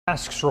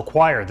Masks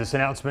required. This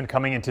announcement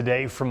coming in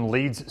today from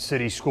Leeds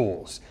City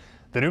Schools.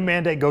 The new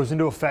mandate goes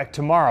into effect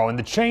tomorrow, and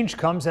the change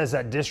comes as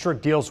that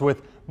district deals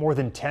with more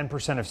than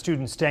 10% of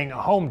students staying at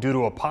home due to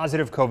a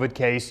positive COVID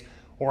case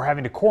or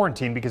having to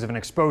quarantine because of an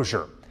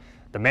exposure.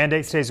 The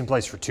mandate stays in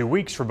place for 2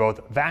 weeks for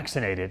both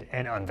vaccinated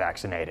and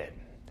unvaccinated.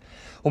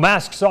 Well,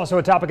 masks also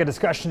a topic of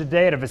discussion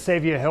today at a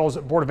Vestavia Hills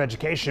Board of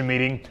Education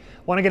meeting.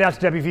 Want to get out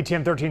to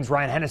WVTM 13's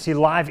Ryan Hennessy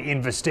live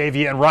in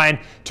Vestavia. And Ryan,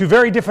 two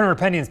very different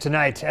opinions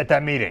tonight at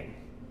that meeting.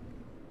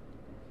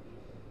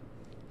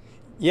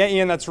 Yeah,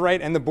 Ian, that's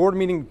right. And the board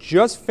meeting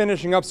just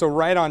finishing up, so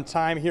right on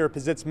time here at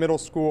Pizitz Middle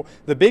School.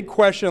 The big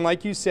question,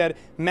 like you said,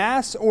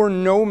 masks or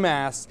no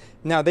masks.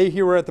 Now,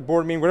 here we're at the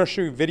board meeting. We're going to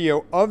show you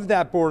video of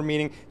that board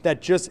meeting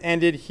that just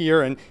ended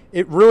here. And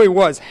it really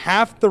was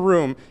half the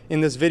room in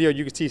this video.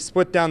 You can see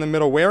split down the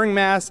middle, wearing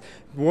masks,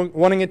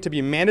 wanting it to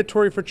be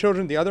mandatory for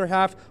children. The other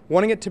half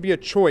wanting it to be a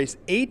choice.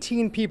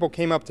 18 people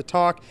came up to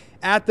talk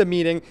at the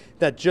meeting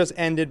that just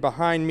ended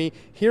behind me.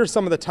 Here's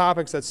some of the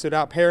topics that stood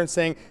out. Parents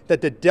saying that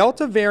the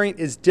Delta variant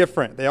is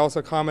different. They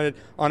also commented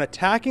on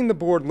attacking the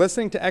board,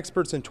 listening to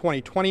experts in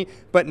 2020,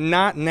 but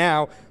not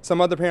now.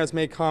 Some other parents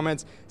made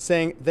comments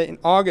saying that in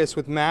August,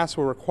 with masks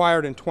were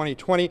required in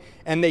 2020,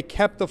 and they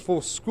kept the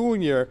full school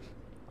year.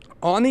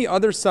 On the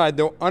other side,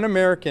 though,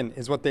 un-American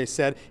is what they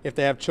said if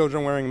they have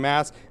children wearing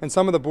masks. And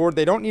some of the board,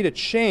 they don't need to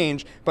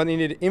change, but they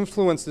need to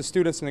influence the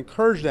students and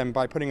encourage them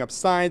by putting up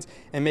signs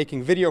and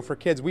making video for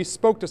kids. We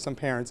spoke to some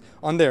parents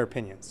on their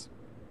opinions.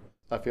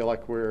 I feel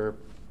like we're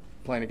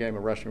playing a game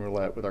of Russian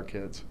roulette with our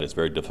kids. It's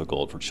very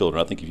difficult for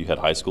children. I think if you had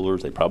high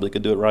schoolers, they probably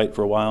could do it right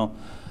for a while.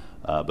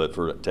 But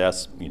to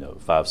ask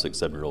 5, 6,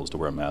 7-year-olds to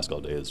wear a mask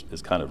all day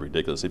is kind of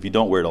ridiculous. If you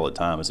don't wear it all the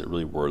time, is it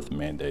really worth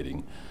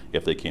mandating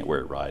if they can't wear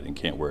it right and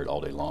can't wear it all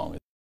day long?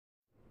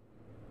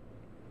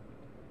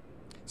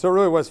 So it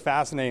really was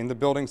fascinating. The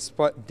building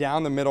split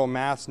down the middle,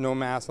 masks, no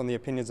masks on the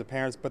opinions of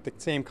parents, but the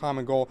same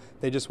common goal,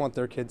 they just want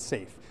their kids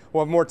safe.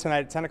 We'll have more tonight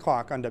at 10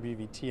 o'clock on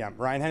WVTM.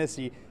 Ryan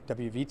Hennessy,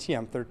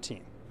 WVTM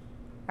 13.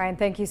 Ryan,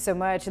 thank you so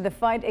much. In the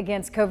fight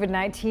against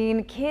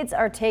COVID-19, kids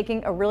are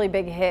taking a really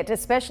big hit,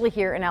 especially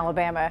here in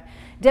Alabama.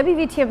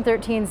 WVTM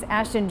 13's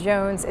Ashton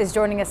Jones is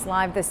joining us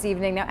live this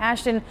evening. Now,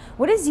 Ashton,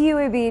 what is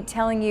UAB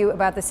telling you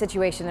about the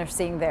situation they're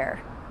seeing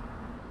there?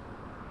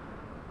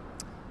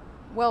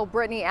 Well,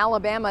 Brittany,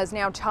 Alabama is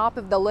now top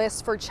of the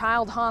list for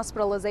child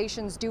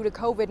hospitalizations due to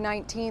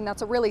COVID-19.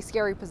 That's a really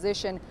scary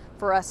position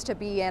for us to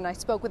be in. I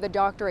spoke with a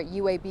doctor at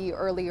UAB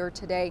earlier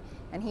today,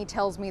 and he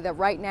tells me that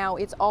right now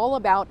it's all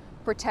about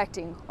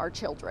protecting our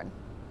children.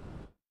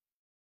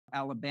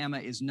 Alabama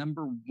is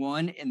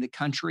 #1 in the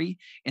country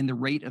in the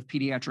rate of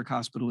pediatric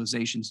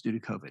hospitalizations due to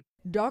COVID.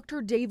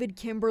 Dr. David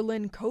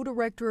Kimberlin,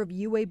 co-director of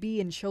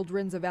UAB and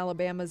Children's of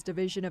Alabama's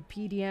Division of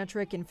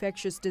Pediatric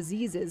Infectious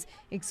Diseases,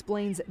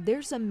 explains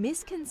there's a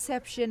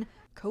misconception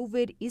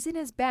COVID isn't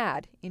as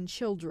bad in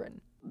children.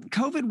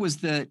 COVID was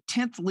the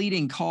 10th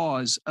leading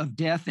cause of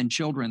death in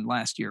children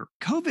last year.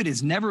 COVID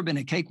has never been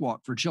a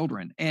cakewalk for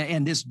children,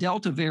 and this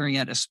Delta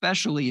variant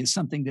especially is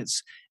something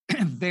that's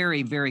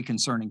very, very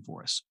concerning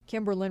for us.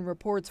 Kimberlin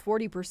reports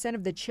 40%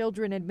 of the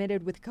children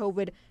admitted with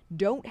COVID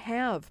don't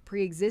have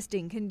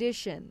pre-existing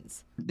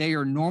conditions. They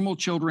are normal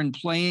children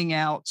playing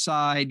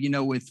outside,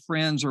 with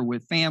friends or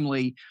with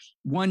family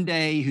one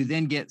day, who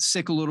then get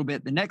sick a little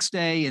bit the next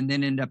day and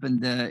then end up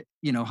in the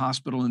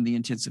hospital in the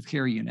intensive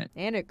care unit.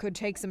 And it could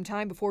take some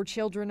time before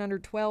children under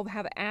 12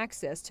 have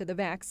access to the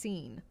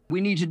vaccine. We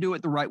need to do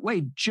it the right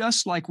way,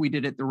 just like we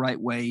did it the right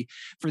way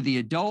for the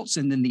adults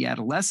and then the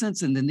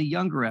adolescents and then the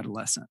younger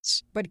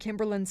adolescents. But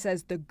Kimberlin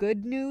says the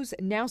good news,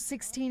 now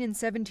 16 and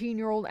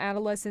 17-year-old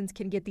adolescents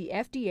can get the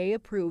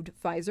FDA-approved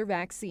Pfizer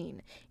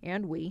vaccine.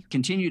 And we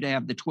continue to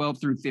have the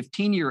 12 through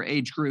 15-year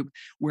age group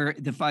where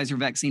the Pfizer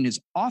vaccine is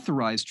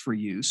authorized for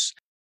use.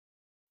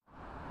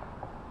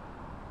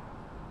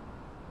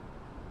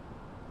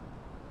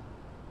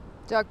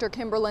 Dr.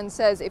 Kimberlin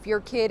says if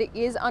your kid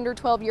is under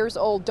 12 years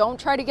old, don't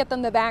try to get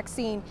them the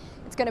vaccine.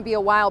 It's going to be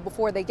a while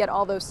before they get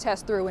all those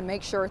tests through and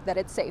make sure that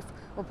it's safe.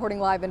 Reporting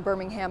live in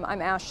Birmingham,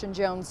 I'm Ashton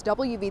Jones,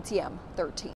 WVTM 13.